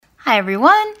Hi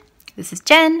everyone, this is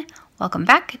Jen. Welcome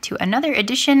back to another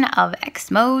edition of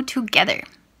ExMo Together.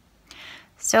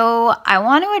 So I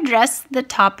want to address the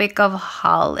topic of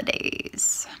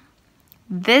holidays.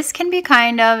 This can be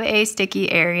kind of a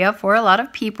sticky area for a lot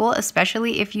of people,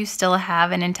 especially if you still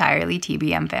have an entirely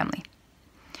TBM family.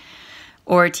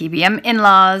 Or TBM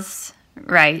in-laws,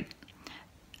 right?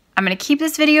 I'm going to keep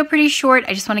this video pretty short.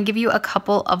 I just want to give you a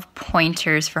couple of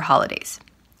pointers for holidays.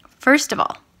 First of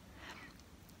all,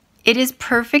 it is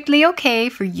perfectly okay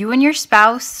for you and your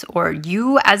spouse, or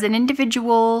you as an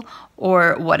individual,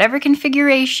 or whatever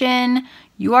configuration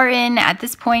you are in at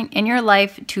this point in your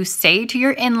life, to say to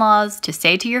your in-laws, to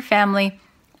say to your family,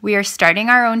 we are starting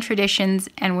our own traditions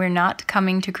and we're not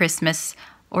coming to Christmas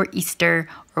or Easter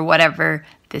or whatever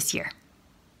this year.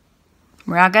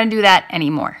 We're not going to do that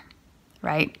anymore,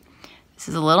 right? This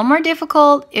is a little more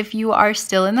difficult if you are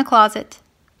still in the closet.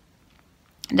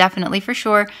 Definitely, for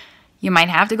sure. You might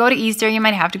have to go to Easter, you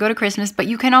might have to go to Christmas, but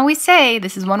you can always say,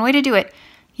 this is one way to do it,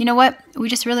 you know what? We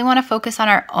just really want to focus on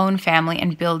our own family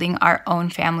and building our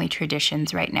own family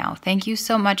traditions right now. Thank you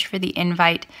so much for the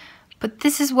invite, but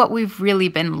this is what we've really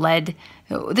been led,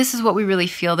 this is what we really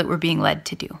feel that we're being led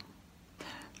to do.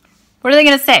 What are they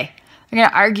going to say? They're going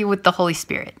to argue with the Holy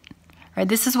Spirit, right?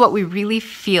 This is what we really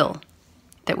feel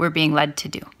that we're being led to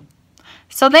do.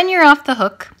 So then you're off the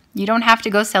hook. You don't have to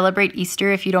go celebrate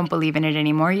Easter if you don't believe in it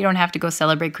anymore. You don't have to go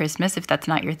celebrate Christmas if that's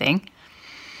not your thing.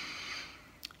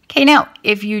 Okay, now,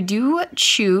 if you do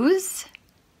choose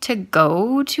to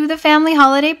go to the family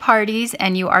holiday parties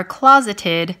and you are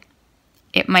closeted,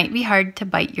 it might be hard to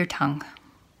bite your tongue.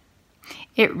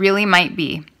 It really might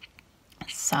be.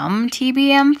 Some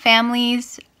TBM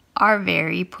families are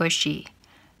very pushy.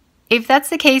 If that's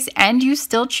the case and you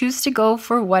still choose to go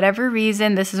for whatever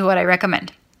reason, this is what I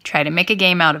recommend. Try to make a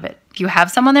game out of it. If you have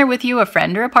someone there with you, a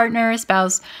friend or a partner or a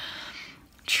spouse,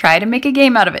 try to make a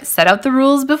game out of it. Set out the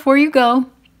rules before you go.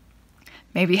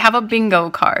 Maybe have a bingo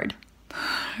card,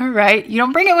 right? You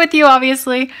don't bring it with you,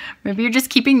 obviously. Maybe you're just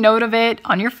keeping note of it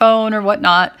on your phone or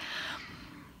whatnot.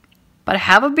 But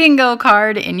have a bingo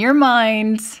card in your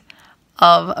minds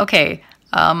of, okay,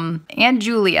 Aunt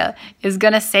Julia is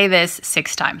going to say this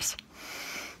 6 times.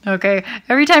 Okay?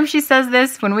 Every time she says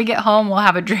this, when we get home, we'll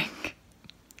have a drink.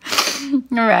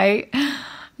 All right.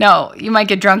 No, you might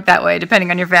get drunk that way,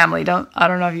 depending on your family. I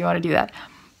don't know if you want to do that.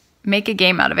 Make a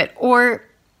game out of it. Or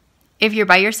if you're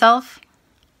by yourself,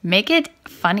 make it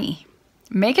funny.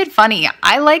 Make it funny.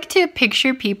 I like to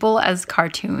picture people as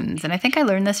cartoons, and I think I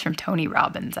learned this from Tony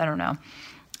Robbins. I don't know.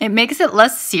 It makes it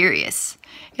less serious.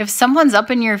 If someone's up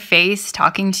in your face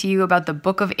talking to you about the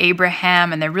Book of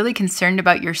Abraham and they're really concerned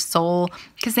about your soul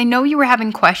because they know you were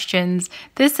having questions,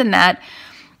 this and that,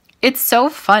 it's so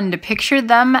fun to picture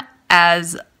them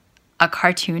as a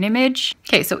cartoon image.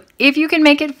 Okay, so if you can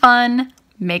make it fun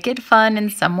in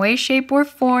some way, shape, or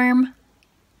form.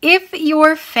 If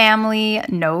your family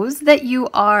knows that you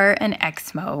are an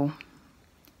ExMo,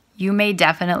 you may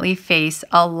definitely face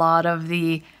a lot of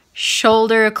the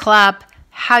shoulder clap,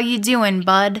 how you doing,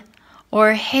 bud?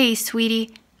 Or, hey,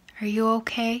 sweetie, are you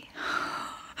okay?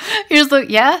 You just look,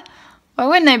 yeah? Why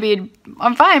wouldn't I be?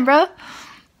 I'm fine, bro.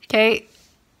 Okay.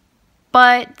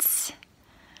 But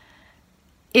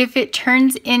if it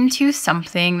turns into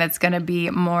something that's going to be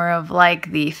more of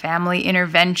like the family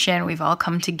intervention, we've all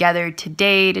come together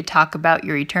today to talk about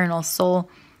your eternal soul,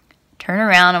 turn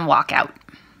around and walk out.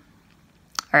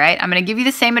 All right? I'm going to give you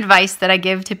the same advice that I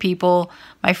give to people,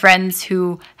 my friends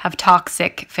who have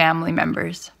toxic family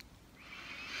members.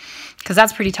 Because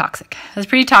that's pretty toxic. That's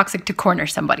pretty toxic to corner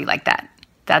somebody like that.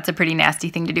 That's a pretty nasty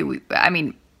thing to do. I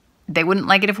mean, they wouldn't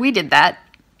like it if we did that.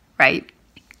 Right?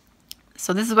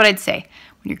 So this is what I'd say.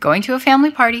 When you're going to a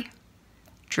family party,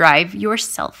 drive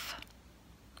yourself.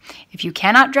 If you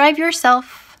cannot drive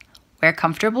yourself, wear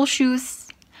comfortable shoes,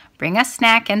 bring a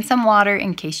snack and some water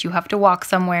in case you have to walk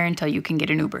somewhere until you can get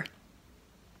an Uber.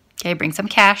 Okay, bring some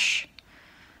cash,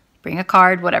 bring a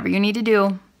card, whatever you need to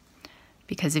do.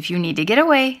 Because if you need to get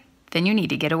away, then you need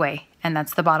to get away. And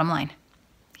that's the bottom line.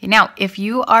 Okay, now, if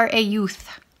you are a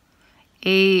youth,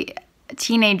 a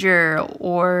teenager,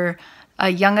 or a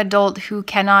young adult who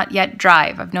cannot yet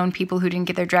drive. I've known people who didn't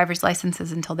get their driver's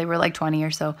licenses until they were like 20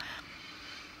 or so.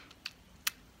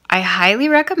 I highly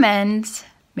recommend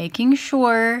making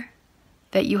sure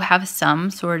that you have some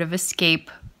sort of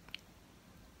escape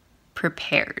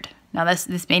prepared. Now,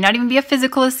 this may not even be a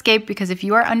physical escape, because if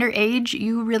you are underage,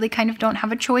 you really kind of don't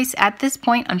have a choice at this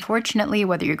point, unfortunately,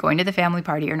 whether you're going to the family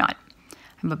party or not.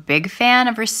 I'm a big fan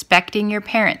of respecting your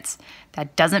parents.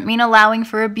 That doesn't mean allowing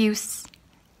for abuse,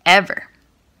 ever.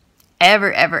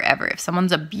 Ever, ever, ever. If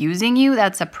someone's abusing you,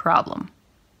 that's a problem,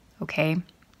 okay?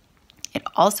 It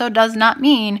also does not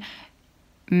mean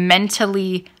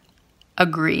mentally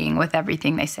agreeing with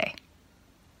everything they say.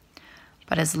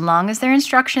 But as long as their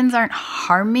instructions aren't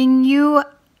harming you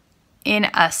in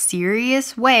a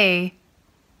serious way,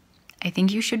 I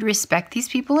think you should respect these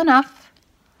people enough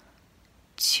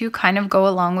to kind of go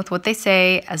along with what they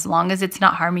say, as long as it's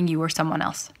not harming you or someone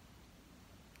else.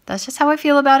 That's just how I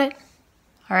feel about it.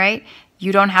 All right?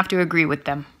 You don't have to agree with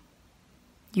them.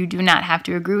 You do not have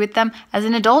to agree with them. As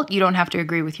an adult, you don't have to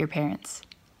agree with your parents.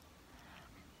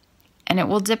 And it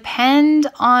will depend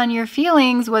on your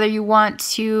feelings whether you want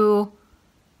to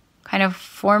kind of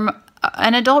form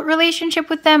an adult relationship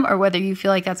with them, or whether you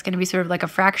feel like that's going to be sort of like a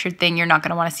fractured thing. You're not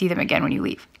going to want to see them again when you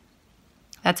leave.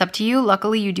 That's up to you.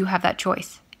 Luckily, you do have that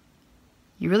choice.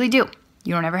 You really do.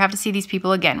 You don't ever have to see these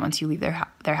people again once you leave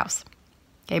their house.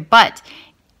 Okay, but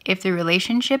if the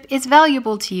relationship is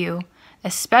valuable to you,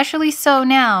 especially so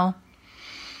now,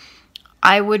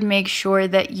 I would make sure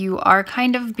that you are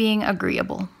kind of being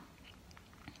agreeable,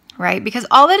 right? Because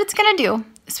all that it's going to do,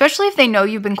 especially if they know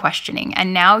you've been questioning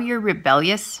and now you're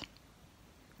rebellious,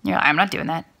 you're like, I'm not doing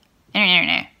that.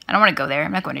 I don't want to go there.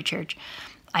 I'm not going to church.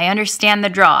 I understand the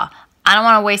draw. I don't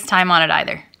want to waste time on it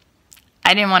either.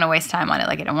 I didn't want to waste time on it.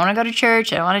 Like, I don't want to go to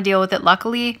church. I don't want to deal with it.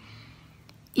 Luckily,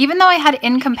 even though I had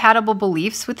incompatible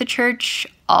beliefs with the church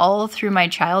all through my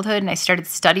childhood, and I started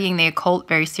studying the occult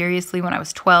very seriously when I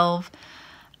was 12,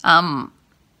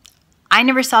 I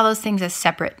never saw those things as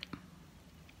separate.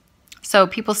 So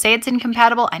people say it's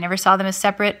incompatible. I never saw them as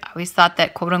separate. I always thought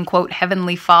that, quote unquote,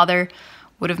 Heavenly Father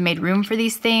would have made room for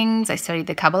these things. I studied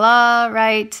the Kabbalah,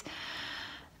 right?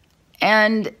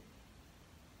 And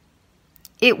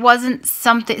it wasn't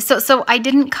something, so I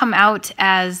didn't come out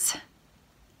as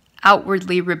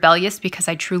outwardly rebellious because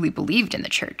I truly believed in the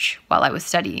church while I was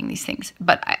studying these things.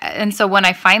 And so when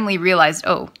I finally realized,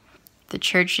 oh, the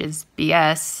church is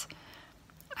BS,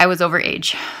 I was over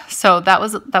age. So that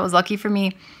was lucky for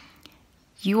me.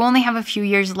 You only have a few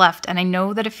years left, and I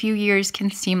know that a few years can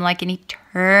seem like an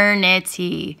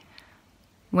eternity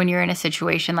when you're in a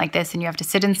situation like this and you have to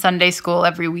sit in Sunday school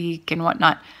every week and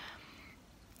whatnot.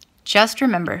 Just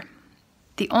remember,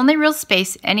 the only real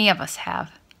space any of us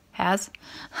has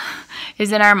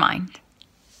is in our mind.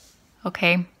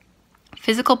 Okay?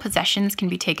 Physical possessions can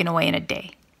be taken away in a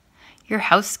day. Your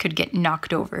house could get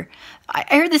knocked over. I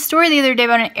heard this story the other day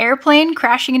about an airplane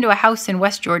crashing into a house in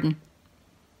West Jordan.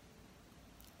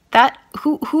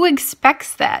 Who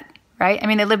expects that, right? I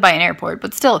mean, they live by an airport,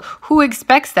 but still, who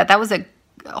expects that? That was a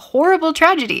horrible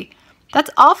tragedy. That's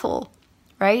awful,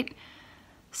 right?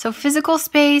 So physical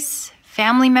space,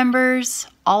 family members,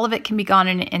 all of it can be gone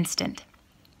in an instant.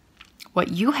 What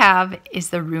you have is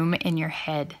the room in your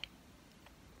head.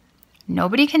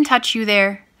 Nobody can touch you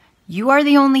there. You are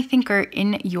the only thinker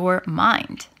in your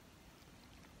mind,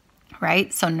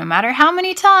 right? So no matter how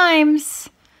many times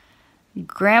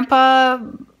Grandpa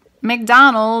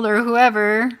McDonald or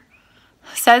whoever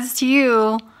says to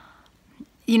you,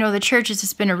 you know, the church has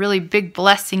just been a really big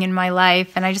blessing in my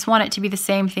life and I just want it to be the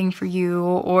same thing for you.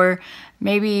 Or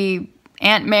maybe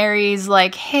Aunt Mary's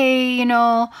like, hey, you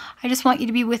know, I just want you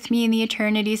to be with me in the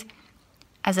eternities.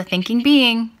 As a thinking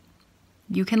being,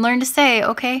 you can learn to say,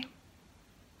 okay,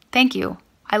 thank you.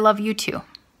 I love you too.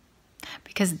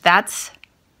 Because that's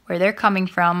where they're coming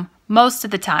from most of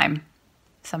the time.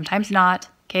 Sometimes not.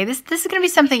 Okay, this is going to be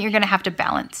something you're going to have to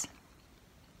balance.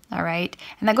 All right?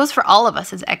 And that goes for all of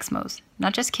us as ExMos.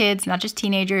 Not just kids, not just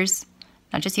teenagers,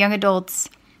 not just young adults.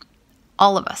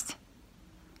 All of us.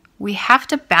 We have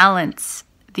to balance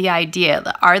the idea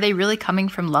that, are they really coming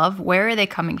from love? Where are they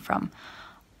coming from?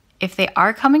 If they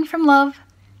are coming from love,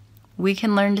 we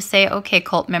can learn to say, okay,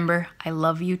 cult member, I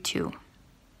love you too.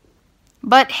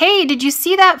 But hey, did you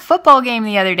see that football game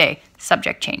the other day?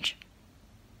 Subject change.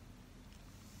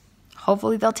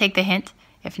 Hopefully they'll take the hint.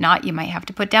 If not, you might have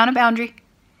to put down a boundary.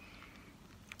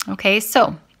 Okay,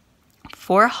 so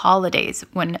for holidays,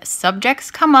 when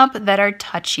subjects come up that are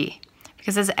touchy,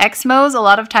 because as ExMos, a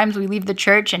lot of times we leave the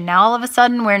church and now all of a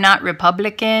sudden we're not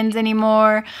Republicans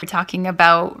anymore. We're talking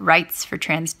about rights for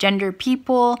transgender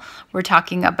people. We're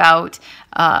talking about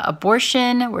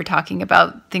abortion. We're talking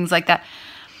about things like that.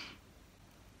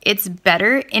 It's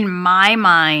better, in my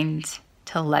mind,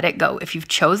 to let it go. If you've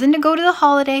chosen to go to the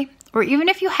holiday, or even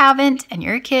if you haven't and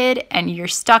you're a kid and you're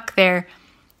stuck there,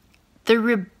 the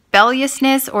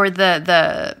rebelliousness or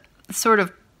the sort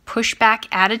of pushback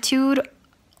attitude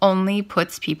only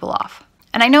puts people off.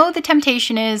 And I know the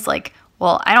temptation is like,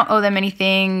 well, I don't owe them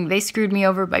anything. They screwed me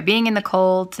over by being in the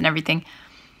cult and everything.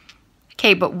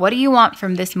 Okay, but what do you want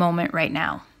from this moment right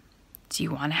now? Do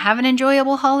you want to have an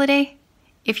enjoyable holiday?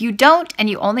 If you don't and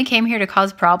you only came here to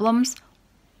cause problems,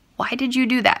 Why did you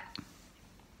do that?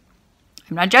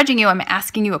 I'm not judging you. I'm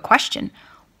asking you a question.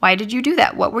 Why did you do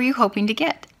that? What were you hoping to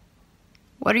get?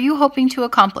 What are you hoping to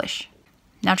accomplish?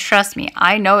 Now, trust me,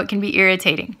 I know it can be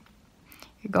irritating.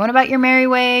 You're going about your merry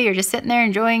way. You're just sitting there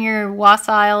enjoying your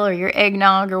wassail or your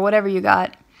eggnog or whatever you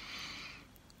got.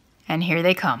 And here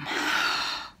they come.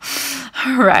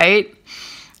 Right?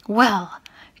 Well,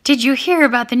 did you hear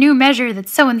about the new measure that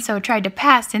so-and-so tried to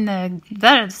pass in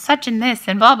the such and this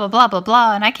and blah, blah, blah, blah,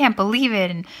 blah, and I can't believe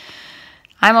it. And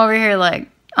I'm over here like,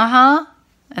 uh-huh.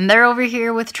 And they're over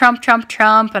here with Trump, Trump,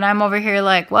 Trump, and I'm over here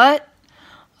like, what?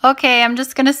 Okay, I'm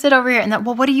just going to sit over here. And then,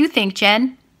 well, what do you think,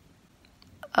 Jen?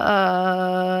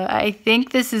 I think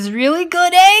this is really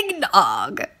good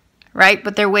eggnog. Right?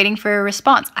 But they're waiting for a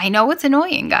response. I know it's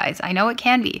annoying, guys. I know it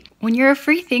can be. When you're a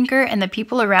free thinker and the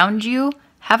people around you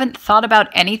haven't thought about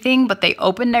anything, but they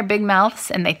open their big mouths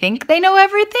and they think they know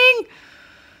everything,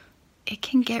 it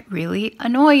can get really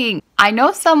annoying. I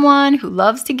know someone who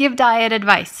loves to give diet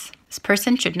advice. This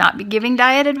person should not be giving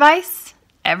diet advice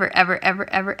ever, ever, ever,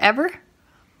 ever, ever.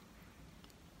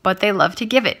 But they love to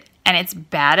give it. And it's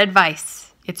bad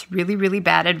advice. It's really, really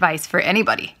bad advice for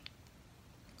anybody.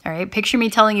 All right, picture me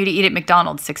telling you to eat at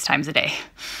McDonald's 6 times a day.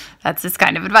 That's this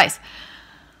kind of advice.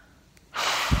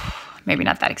 Maybe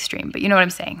not that extreme, but you know what I'm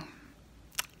saying.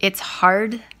 It's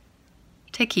hard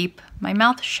to keep my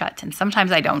mouth shut, and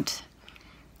sometimes I don't.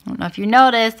 I don't know if you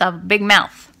noticed, I have a big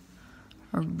mouth.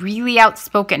 I'm really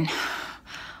outspoken.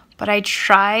 But I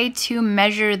try to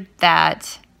measure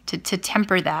that, to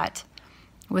temper that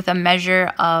with a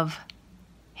measure of,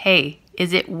 hey,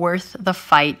 is it worth the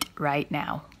fight right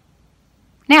now?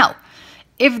 Now,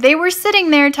 if they were sitting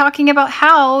there talking about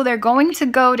how they're going to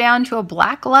go down to a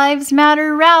Black Lives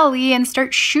Matter rally and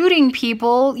start shooting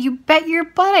people, you bet your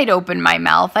butt I'd open my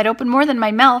mouth. I'd open more than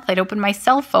my mouth. I'd open my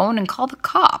cell phone and call the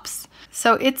cops.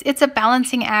 So it's a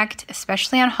balancing act,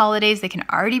 especially on holidays. They can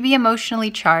already be emotionally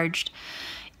charged.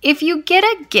 If you get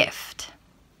a gift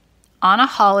on a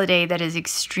holiday that is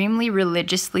extremely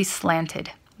religiously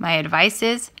slanted, my advice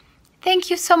is, thank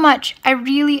you so much. I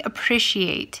really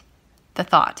appreciate the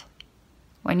thought.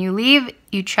 When you leave,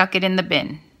 you chuck it in the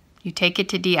bin. You take it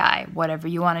to DI, whatever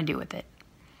you want to do with it.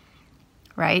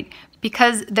 Right?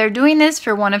 Because they're doing this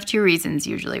for one of 2 reasons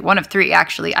usually. One of 3,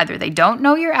 actually. Either they don't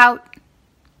know you're out,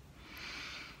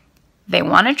 they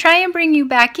want to try and bring you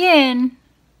back in,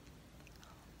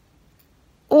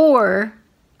 or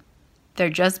they're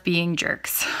just being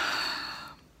jerks.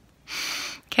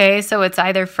 Okay, so it's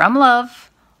either from love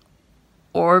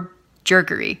or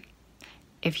jerkery.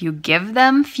 If you give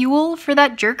them fuel for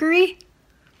that jerkery,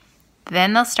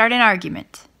 then they'll start an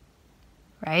argument,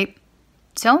 right?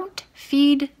 Don't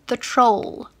feed the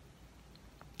troll.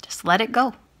 Just let it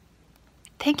go.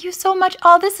 Thank you so much.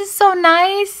 Oh, this is so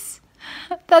nice.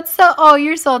 Oh,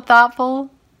 you're so thoughtful.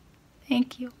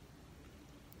 Thank you.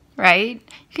 Right?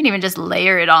 You can even just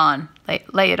layer it on,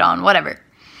 lay it on, whatever.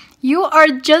 You are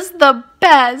just the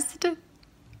best.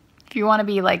 If you want to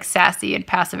be like sassy and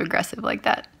passive aggressive like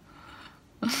that.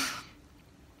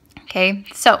 Okay,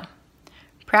 so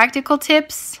practical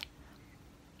tips.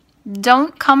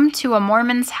 Don't come to a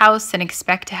Mormon's house and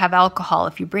expect to have alcohol.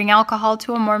 If you bring alcohol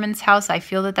to a Mormon's house, I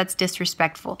feel that that's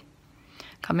disrespectful.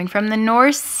 Coming from the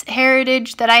Norse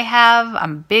heritage that I have,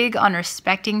 I'm big on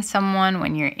respecting someone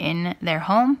when you're in their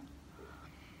home.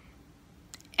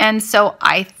 And so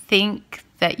I think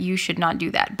that you should not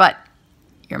do that. But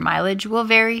your mileage will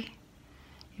vary.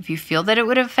 If you feel that it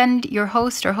would offend your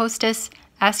host or hostess,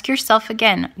 ask yourself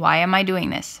again, why am I doing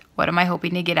this? What am I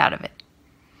hoping to get out of it?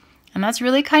 And that's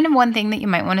really kind of one thing that you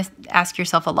might want to ask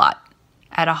yourself a lot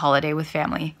at a holiday with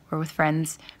family or with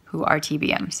friends who are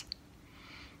TBMs.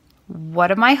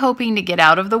 What am I hoping to get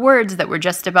out of the words that were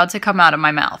just about to come out of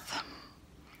my mouth?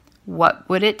 What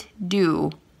would it do?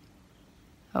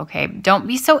 Okay, don't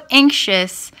be so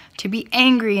anxious to be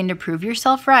angry and to prove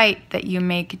yourself right that you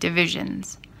make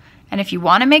divisions. And if you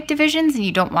want to make divisions and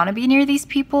you don't want to be near these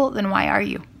people, then why are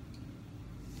you?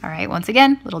 All right, once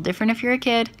again, a little different if you're a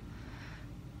kid.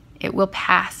 It will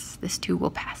pass. This too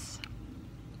will pass.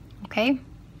 Okay?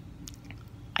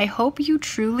 I hope you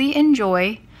truly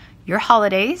enjoy your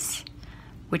holidays,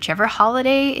 whichever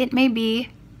holiday it may be.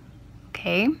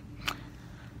 Okay?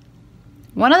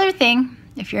 One other thing,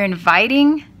 if you're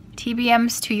inviting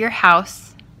TBMs to your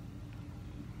house,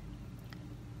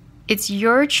 it's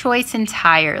your choice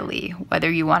entirely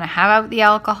whether you want to have out the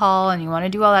alcohol and you want to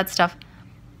do all that stuff.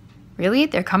 Really,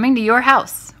 they're coming to your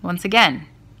house. Once again,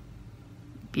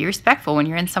 be respectful when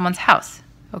you're in someone's house,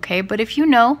 okay? But if you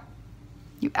know,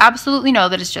 you absolutely know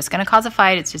that it's just going to cause a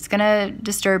fight, it's just going to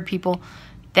disturb people,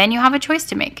 then you have a choice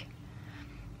to make.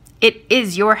 It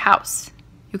is your house.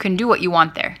 You can do what you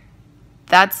want there.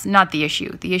 That's not the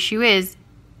issue. The issue is,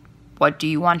 what do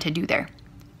you want to do there?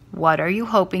 What are you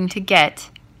hoping to get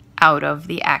out of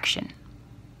the action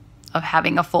of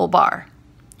having a full bar?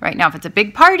 Right now, if it's a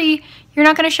big party, you're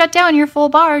not going to shut down your full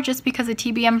bar just because a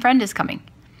TBM friend is coming.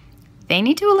 They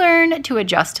need to learn to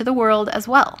adjust to the world as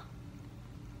well.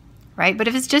 Right? But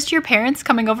if it's just your parents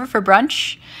coming over for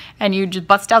brunch and you just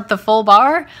bust out the full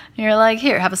bar and you're like,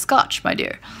 here, have a scotch, my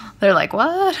dear. They're like,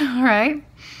 what? All right.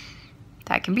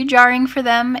 That can be jarring for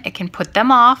them. It can put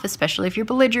them off, especially if you're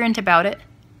belligerent about it.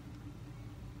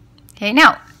 Okay,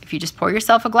 now, if you just pour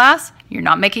yourself a glass, you're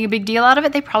not making a big deal out of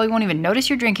it, they probably won't even notice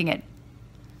you're drinking it.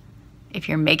 If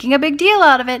you're making a big deal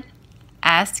out of it,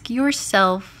 ask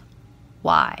yourself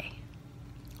why.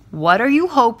 What are you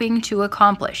hoping to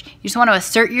accomplish? You just want to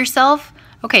assert yourself?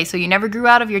 Okay, so you never grew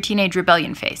out of your teenage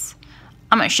rebellion phase.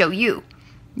 I'm going to show you.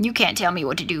 You can't tell me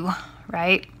what to do,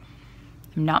 right?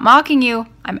 I'm not mocking you.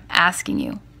 I'm asking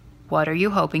you, what are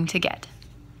you hoping to get?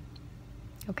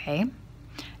 Okay.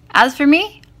 As for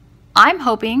me, I'm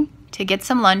hoping to get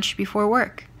some lunch before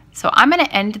work. So I'm going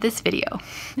to end this video,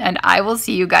 and I will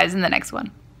see you guys in the next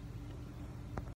one.